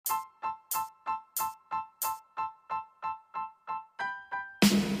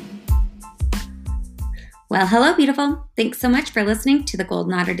Well, hello, beautiful. Thanks so much for listening to the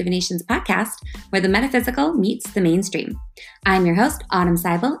Golden Otter Divinations podcast, where the metaphysical meets the mainstream. I'm your host, Autumn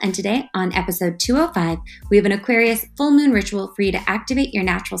Seibel, and today on episode 205, we have an Aquarius full moon ritual for you to activate your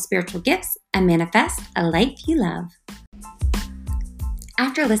natural spiritual gifts and manifest a life you love.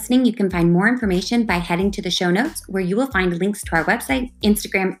 After listening, you can find more information by heading to the show notes, where you will find links to our website,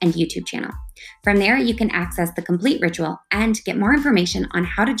 Instagram, and YouTube channel. From there, you can access the complete ritual and get more information on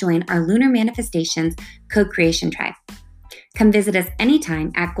how to join our Lunar Manifestations Co-Creation Tribe. Come visit us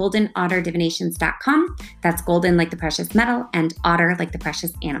anytime at goldenotterdivinations.com. That's golden like the precious metal and otter like the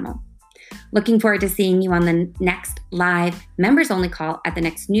precious animal. Looking forward to seeing you on the next live members-only call at the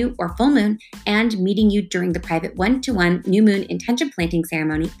next new or full moon and meeting you during the private one-to-one new moon intention planting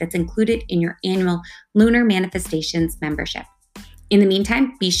ceremony that's included in your annual Lunar Manifestations membership. In the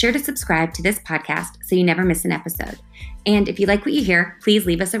meantime, be sure to subscribe to this podcast so you never miss an episode. And if you like what you hear, please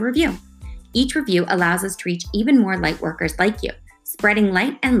leave us a review. Each review allows us to reach even more light workers like you, spreading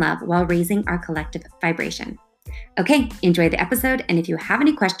light and love while raising our collective vibration. Okay, enjoy the episode, and if you have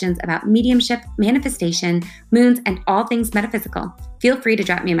any questions about mediumship, manifestation, moons, and all things metaphysical, feel free to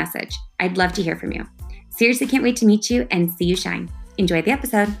drop me a message. I'd love to hear from you. Seriously can't wait to meet you and see you shine. Enjoy the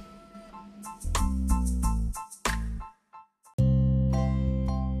episode.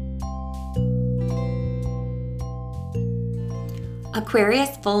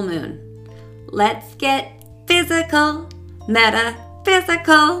 Aquarius full moon. Let's get physical,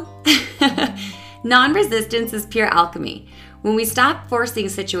 metaphysical. Non-resistance is pure alchemy. When we stop forcing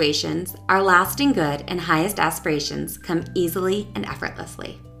situations, our lasting good and highest aspirations come easily and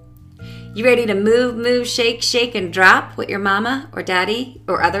effortlessly. You ready to move, shake, and drop what your mama or daddy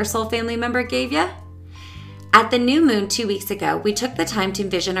or other soul family member gave you? At the new moon 2 weeks ago, we took the time to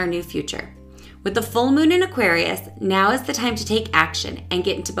envision our new future. With the full moon in Aquarius, now is the time to take action and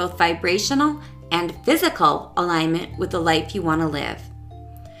get into both vibrational and physical alignment with the life you want to live.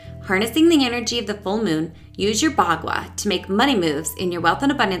 Harnessing the energy of the full moon, use your Bagua to make money moves in your wealth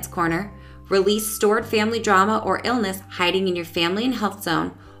and abundance corner, release stored family drama or illness hiding in your family and health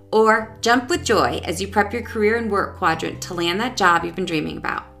zone, or jump with joy as you prep your career and work quadrant to land that job you've been dreaming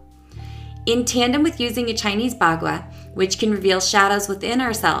about. In tandem with using a Chinese Bagua, which can reveal shadows within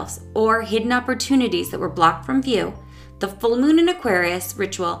ourselves or hidden opportunities that were blocked from view, the full moon in Aquarius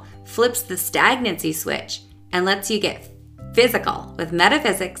ritual flips the stagnancy switch and lets you get physical with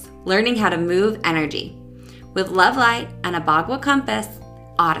metaphysics, learning how to move energy. With love light and a Bagua compass,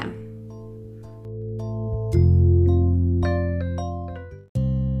 Autumn.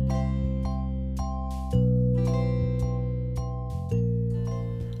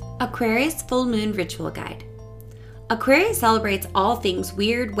 Aquarius Full Moon Ritual Guide. Aquarius celebrates all things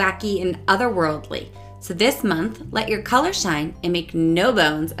weird, wacky, and otherworldly. So this month, let your color shine and make no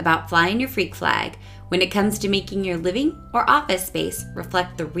bones about flying your freak flag when it comes to making your living or office space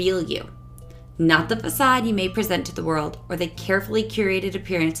reflect the real you. Not the facade you may present to the world or the carefully curated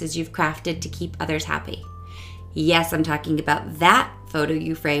appearances you've crafted to keep others happy. Yes, I'm talking about that photo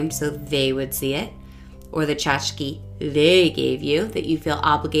you framed so they would see it, or the tchotchke they gave you that you feel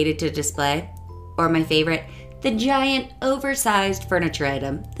obligated to display, or my favorite, the giant oversized furniture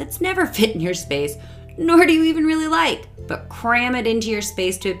item that's never fit in your space, nor do you even really like, but cram it into your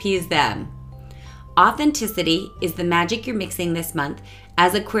space to appease them. Authenticity is the magic you're mixing this month,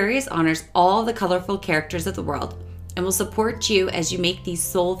 as Aquarius honors all the colorful characters of the world and will support you as you make these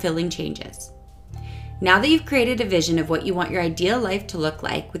soul-filling changes. Now that you've created a vision of what you want your ideal life to look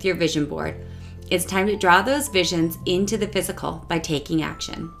like with your vision board, it's time to draw those visions into the physical by taking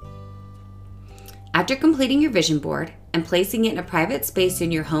action. After completing your vision board and placing it in a private space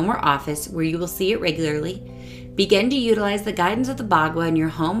in your home or office where you will see it regularly, begin to utilize the guidance of the Bagua in your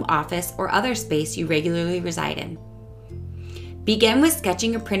home, office, or other space you regularly reside in. Begin with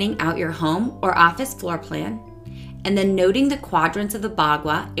sketching or printing out your home or office floor plan, and then noting the quadrants of the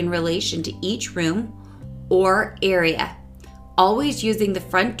Bagua in relation to each room or area, always using the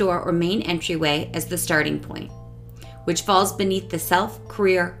front door or main entryway as the starting point, which falls beneath the self,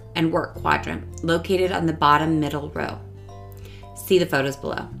 career, and work quadrant located on the bottom middle row. See the photos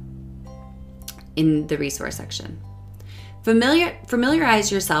below in the resource section.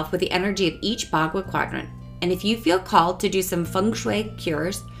 Familiarize yourself with the energy of each Bagua quadrant, and if you feel called to do some feng shui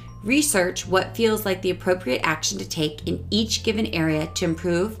cures, research what feels like the appropriate action to take in each given area to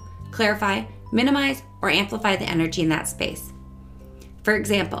improve, clarify, minimize, or amplify the energy in that space. For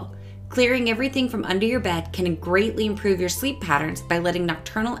example, clearing everything from under your bed can greatly improve your sleep patterns by letting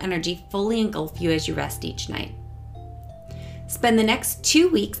nocturnal energy fully engulf you as you rest each night. Spend the next 2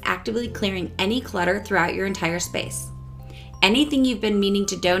 weeks actively clearing any clutter throughout your entire space. Anything you've been meaning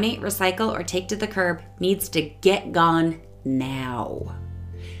to donate, recycle, or take to the curb needs to get gone now.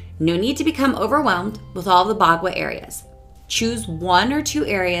 No need to become overwhelmed with all the Bagua areas. Choose 1 or 2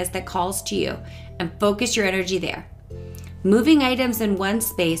 areas that calls to you and focus your energy there. Moving items in one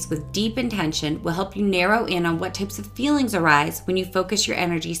space with deep intention will help you narrow in on what types of feelings arise when you focus your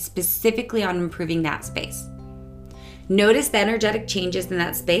energy specifically on improving that space. Notice the energetic changes in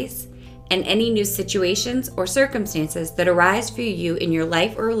that space and any new situations or circumstances that arise for you in your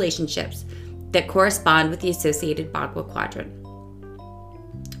life or relationships that correspond with the associated Bagua quadrant.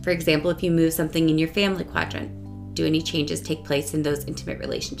 For example, if you move something in your family quadrant, do any changes take place in those intimate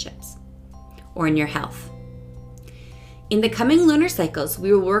relationships or in your health? In the coming lunar cycles,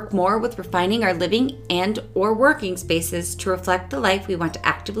 we will work more with refining our living and or working spaces to reflect the life we want to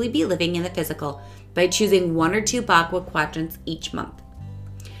actively be living in the physical by choosing 1 or 2 Bagua quadrants each month.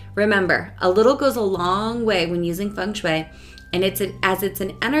 Remember, a little goes a long way when using feng shui, and it's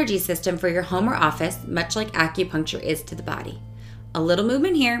an energy system for your home or office, much like acupuncture is to the body. A little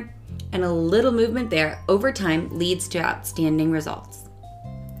movement here and a little movement there over time leads to outstanding results.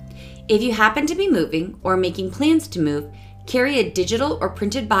 If you happen to be moving or making plans to move, carry a digital or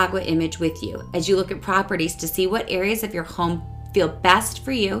printed Bagua image with you as you look at properties to see what areas of your home feel best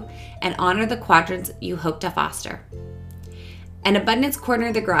for you and honor the quadrants you hope to foster. An abundance corner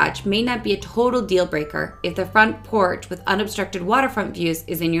of the garage may not be a total deal breaker if the front porch with unobstructed waterfront views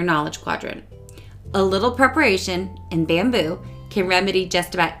is in your knowledge quadrant. A little preparation and bamboo can remedy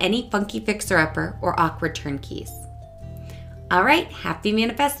just about any funky fixer-upper or awkward turnkeys. All right, happy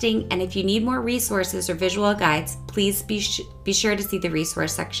manifesting, and if you need more resources or visual guides, please be sure to see the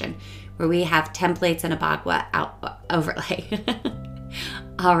resource section where we have templates and a Bagua overlay.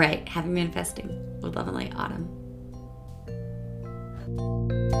 All right, happy manifesting with love and light, Autumn.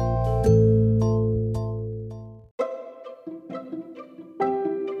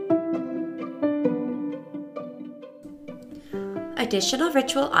 Additional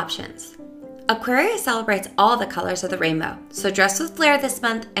ritual options. Aquarius celebrates all the colors of the rainbow, so dress with flair this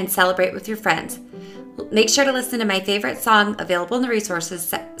month and celebrate with your friends. Make sure to listen to my favorite song available in the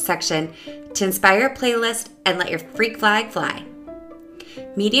resources section to inspire your playlist and let your freak flag fly.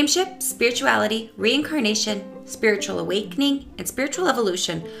 Mediumship, spirituality, reincarnation, spiritual awakening, and spiritual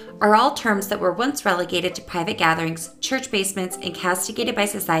evolution are all terms that were once relegated to private gatherings, church basements, and castigated by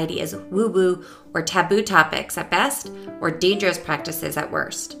society as woo-woo or taboo topics at best, or dangerous practices at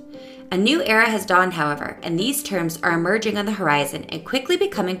worst. A new era has dawned, however, and these terms are emerging on the horizon and quickly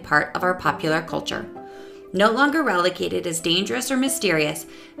becoming part of our popular culture. No longer relegated as dangerous or mysterious,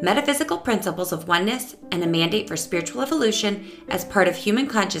 metaphysical principles of oneness and a mandate for spiritual evolution as part of human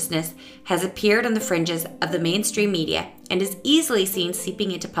consciousness has appeared on the fringes of the mainstream media and is easily seen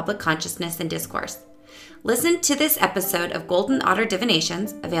seeping into public consciousness and discourse. Listen to this episode of Golden Otter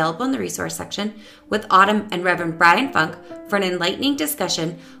Divinations, available in the resource section, with Autumn and Reverend Brian Funk for an enlightening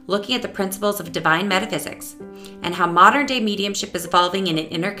discussion looking at the principles of divine metaphysics and how modern-day mediumship is evolving in an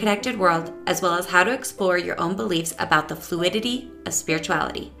interconnected world, as well as how to explore your own beliefs about the fluidity of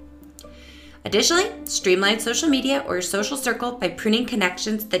spirituality. Additionally, streamline social media or your social circle by pruning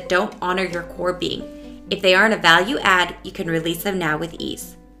connections that don't honor your core being. If they aren't a value add, you can release them now with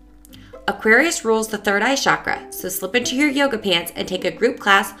ease. Aquarius rules the third eye chakra, so slip into your yoga pants and take a group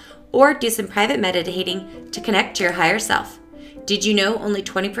class or do some private meditating to connect to your higher self. Did you know only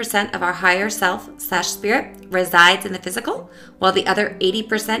 20% of our higher self/spirit resides in the physical, while the other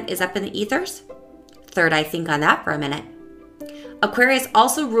 80% is up in the ethers? Third eye think on that for a minute. Aquarius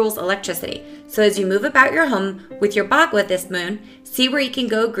also rules electricity, so as you move about your home with your Bagua this moon, see where you can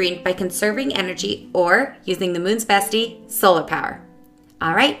go green by conserving energy or using the moon's bestie, solar power.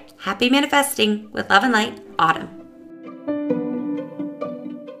 All right, happy manifesting with love and light, Autumn.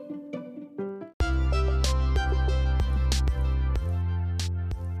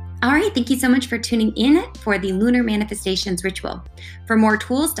 All right, thank you so much for tuning in for the Lunar Manifestations Ritual. For more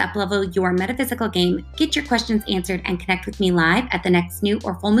tools to uplevel your metaphysical game, get your questions answered, and connect with me live at the next new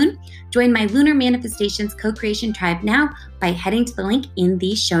or full moon, join my Lunar Manifestations Co-Creation Tribe now by heading to the link in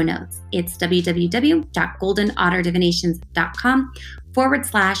the show notes. It's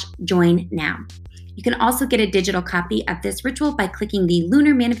www.goldenotterDivinations.com/join now. You can also get a digital copy of this ritual by clicking the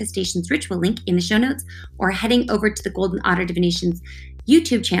Lunar Manifestations Ritual link in the show notes or heading over to the Golden Otter Divinations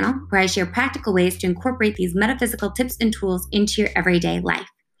YouTube channel, where I share practical ways to incorporate these metaphysical tips and tools into your everyday life.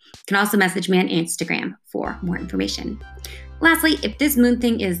 You can also message me on Instagram for more information. Lastly, if this moon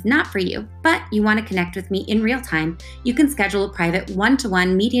thing is not for you, but you want to connect with me in real time, you can schedule a private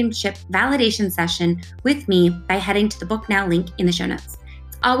one-to-one mediumship validation session with me by heading to the Book Now link in the show notes.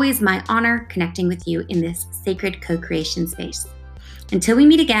 It's always my honor connecting with you in this sacred co-creation space. Until we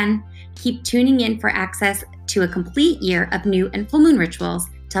meet again, keep tuning in for access to a complete year of new and full moon rituals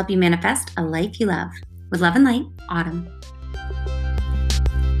to help you manifest a life you love. With love and light, Autumn.